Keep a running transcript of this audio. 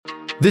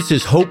This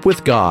is Hope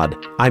with God.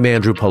 I'm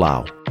Andrew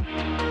Palau.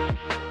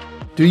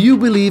 Do you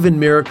believe in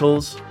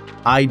miracles?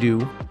 I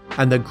do.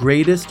 And the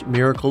greatest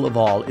miracle of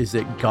all is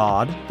that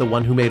God, the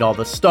one who made all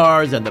the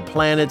stars and the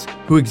planets,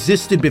 who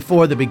existed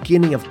before the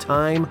beginning of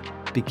time,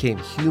 became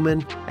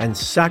human and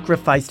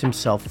sacrificed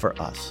himself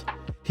for us.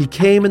 He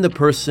came in the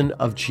person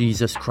of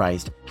Jesus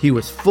Christ. He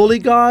was fully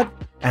God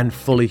and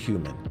fully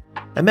human.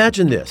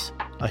 Imagine this,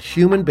 a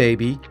human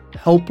baby,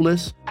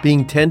 helpless,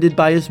 being tended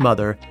by his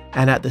mother,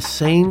 and at the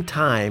same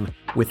time,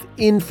 with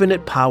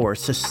infinite power,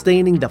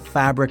 sustaining the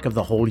fabric of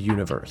the whole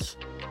universe.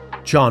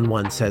 John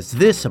 1 says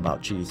this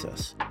about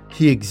Jesus.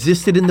 He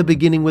existed in the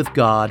beginning with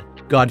God.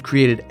 God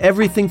created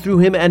everything through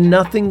him, and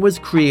nothing was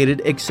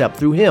created except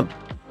through him.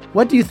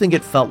 What do you think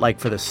it felt like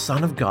for the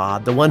Son of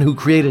God, the one who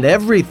created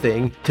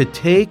everything, to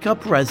take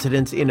up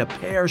residence in a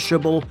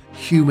perishable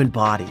human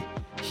body?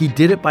 He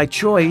did it by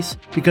choice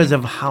because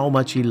of how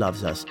much he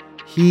loves us.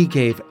 He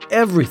gave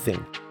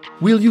everything.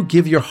 Will you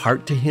give your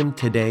heart to him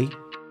today?